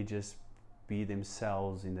really just be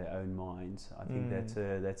themselves in their own minds. I think that's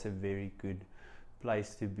a very good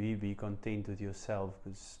place to be content with yourself,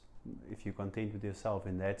 because if you're content with yourself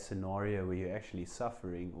in that scenario where you're actually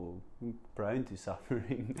suffering or prone to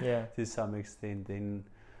suffering to some extent, then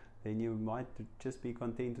you might just be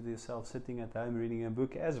content with yourself sitting at home reading a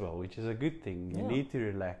book as well, which is a good thing. You need to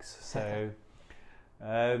relax. So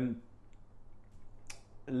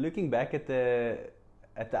looking back at the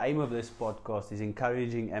aim of this podcast is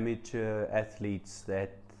encouraging amateur athletes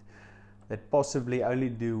that possibly only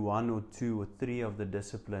do 1 or 2 or 3 of the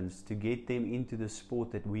disciplines to get them into the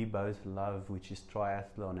sport that we both love, which is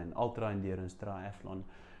triathlon and ultra endurance triathlon.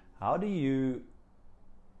 How do you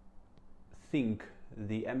think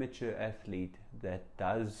the amateur athlete that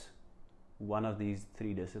does one of these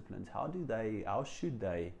 3 disciplines, how should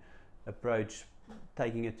they approach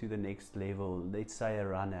taking it to the next level? Let's say a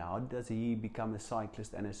runner, how does he become a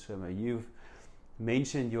cyclist and a swimmer? You've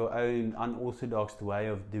mentioned your own unorthodox way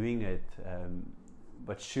of doing it,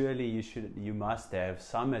 but surely you must have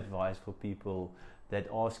some advice for people that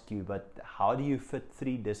ask you, but how do you fit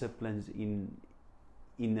 3 disciplines in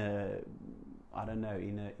a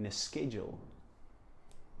schedule?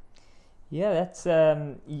 Yeah, that's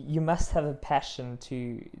you must have a passion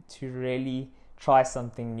to really try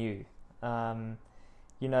something new.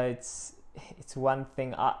 It's one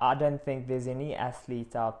thing. I don't think there's any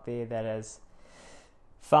athlete out there that has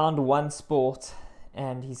found one sport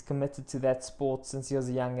and he's committed to that sport since he was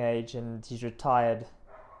a young age, and he's retired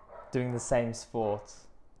doing the same sport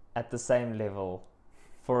at the same level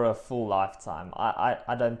for a full lifetime.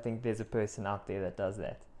 I don't think there's a person out there that does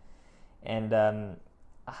that. And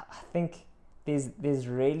I think there's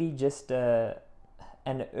really just an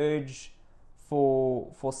urge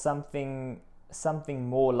for something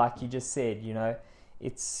more, like you just said.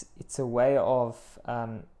 It's a way of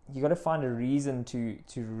you got to find a reason to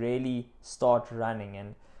really start running,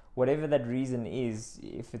 and whatever that reason is,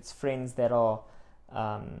 if it's friends that are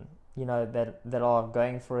that are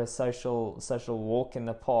going for a social walk in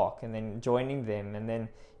the park and then joining them, and then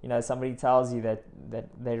somebody tells you that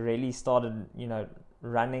they really started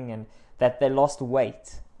running and that they lost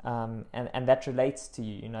weight, and that relates to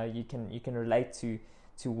you. You can relate to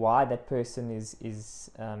why that person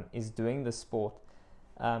is doing the sport.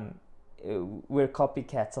 We're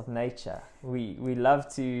copycats of nature. We love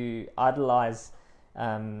to idolize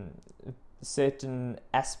certain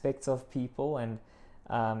aspects of people, and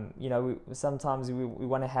sometimes we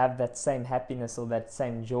want to have that same happiness or that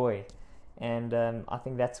same joy, and I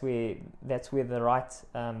think that's where the right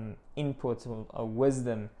input or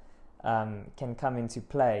wisdom can come into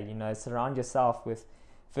play. Surround yourself with,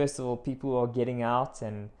 first of all, people who are getting out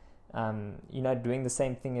and doing the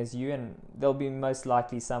same thing as you, and there'll be most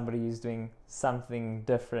likely somebody who's doing something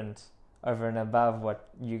different over and above what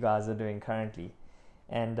you guys are doing currently.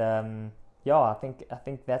 And I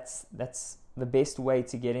think that's the best way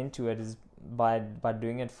to get into it, is by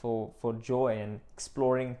doing it for joy and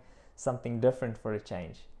exploring something different for a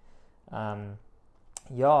change.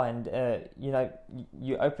 yeah, and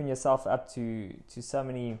you open yourself up to so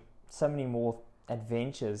many more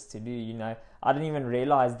adventures to do. I didn't even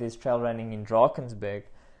realize there's trail running in Drakensberg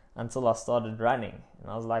until I started running,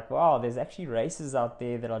 and I was like, wow, there's actually races out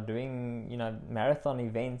there that are doing marathon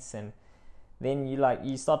events. And then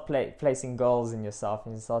you start placing goals in yourself,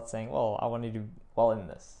 and you start saying, well, I want to do well in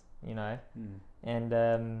this, and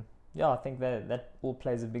I think that all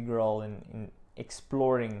plays a big role in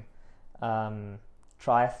exploring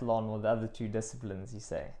triathlon with the other two disciplines, you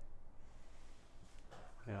say.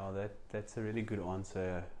 Yeah, that's a really good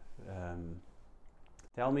answer.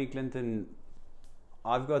 Tell me, Clinton,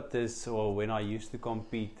 I've got this, or when I used to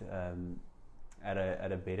compete at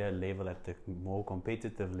a better level, at the more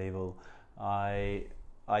competitive level, I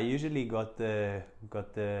usually got the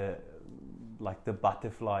like the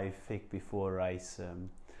butterfly effect before a race,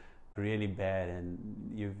 really bad, and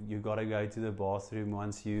you got to go to the bathroom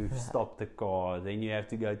once you've stopped the car, then you have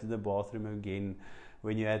to go to the bathroom again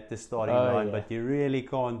when you're at the starting line, but you really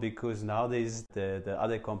can't, because now there's the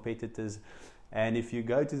other competitors, and if you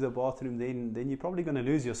go to the bathroom, then you're probably going to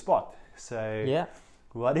lose your spot. So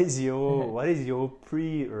what is your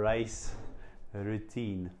pre-race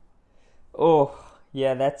routine? Oh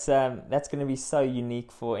yeah, that's going to be so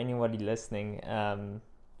unique for anybody listening,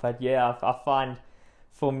 but yeah, I find,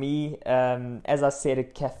 for me, as I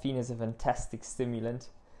said, caffeine is a fantastic stimulant,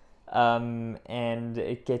 and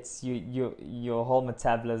it gets your whole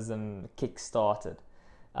metabolism kick-started.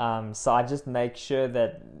 So I just make sure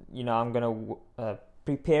that I'm going to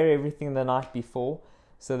prepare everything the night before,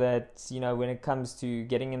 so that when it comes to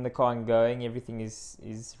getting in the car and going, everything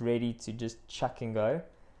is ready to just chuck and go.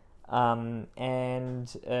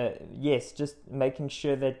 Yes, just making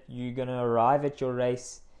sure that you're going to arrive at your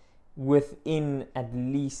race within at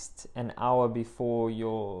least an hour before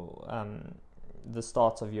the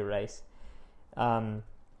start of your race.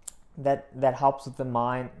 That helps with the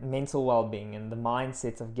mental well-being and the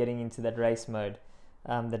mindset of getting into that race mode.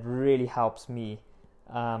 That really helps me.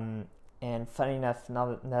 And funny enough,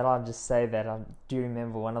 now that I just say that, I do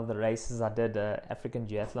remember one of the races I did, African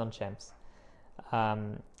Duathlon Champs.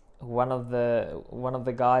 One of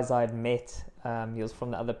the guys I had met, he was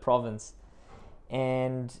from the other province,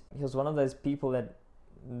 and he was one of those people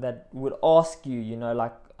that would ask you,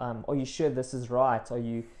 are you sure this is right? Are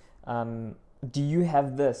you do you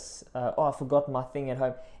have this? I forgot my thing at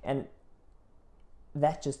home. And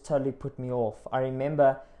that just totally put me off. I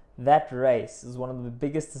remember that race is one of the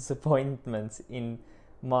biggest disappointments in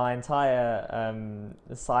my entire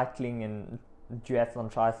cycling and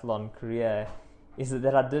duathlon, triathlon career, is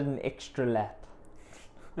that I did an extra lap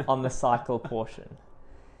on the cycle portion.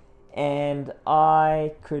 And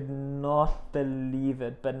I could not believe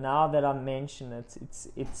it. But now that I mention it,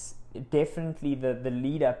 it's definitely the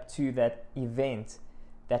lead up to that event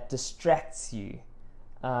that distracts you.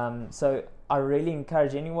 So I really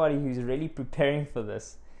encourage anybody who's really preparing for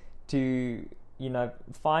this to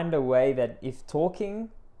find a way that, if talking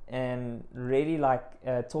and really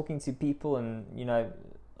talking to people and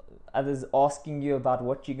others asking you about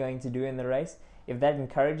what you're going to do in the race, if that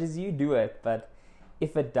encourages you, do it. But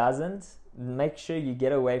if it doesn't, make sure you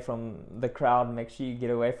get away from the crowd, make sure you get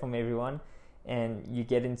away from everyone, and you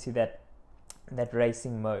get into that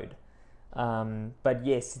racing mode. But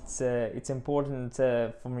yes, it's important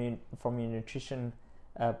from your nutrition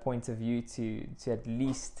point of view to at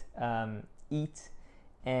least eat.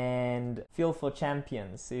 And Fuel for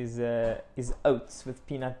Champions is oats with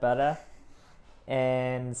peanut butter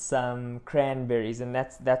and some cranberries, and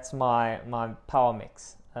that's my power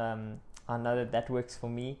mix. I know that works for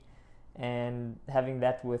me, and having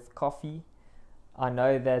that with coffee, I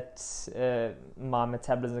know that my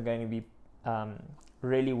metabolism are going to be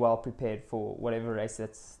really well prepared for whatever race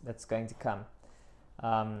that's going to come.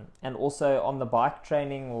 And also on the bike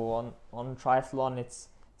training or on triathlon, it's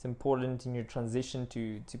important in your transition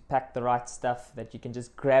to pack the right stuff that you can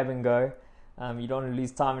just grab and go. You don't want to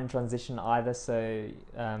lose time in transition either. So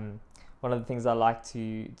one of the things I like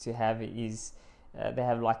to have is they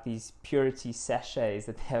have like these purity sachets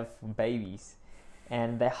that they have for babies,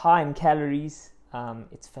 and they're high in calories.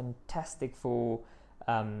 It's fantastic for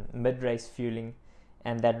mid-race fueling,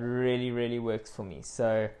 and that really works for me.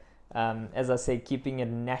 So as I say, keeping it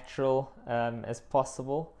natural as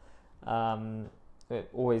possible, it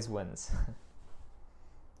always wins.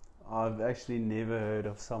 I've actually never heard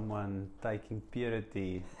of someone taking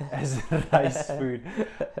purity as race food.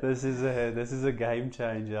 This is a game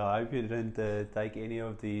changer. I hope you didn't take any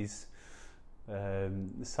of these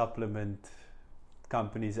supplement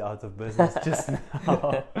companies out of business just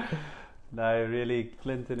now. No, really,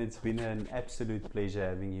 Clinton, it's been an absolute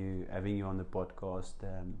pleasure having you on the podcast.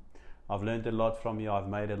 I've learned a lot from you. I've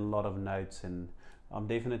made a lot of notes, and I'm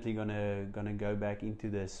definitely gonna go back into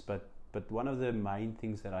this. But one of the main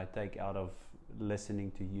things that I take out of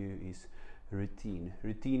listening to you is routine.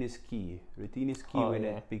 Routine is key. Routine is key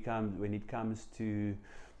when it comes to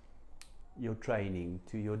your training,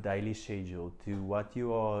 to your daily schedule, to what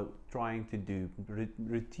you are trying to do.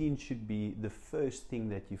 Routine should be the first thing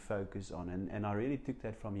that you focus on, and I really took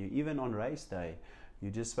that from you. Even on race day,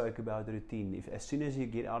 you just spoke about routine. If as soon as you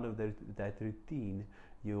get out of that routine,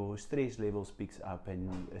 your stress levels picks up, and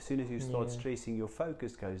as soon as you start stressing, your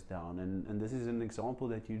focus goes down, and this is an example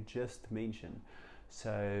that you just mentioned.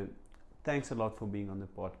 So thanks a lot for being on the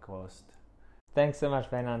podcast. Thanks so much,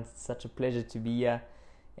 Wynand. It's such a pleasure to be here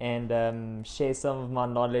and share some of my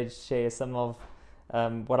knowledge, share some of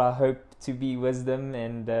what I hope to be wisdom,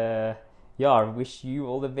 and I wish you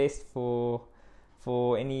all the best for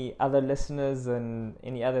any other listeners and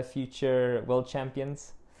any other future world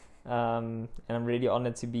champions, and I'm really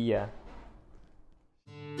honored to be here.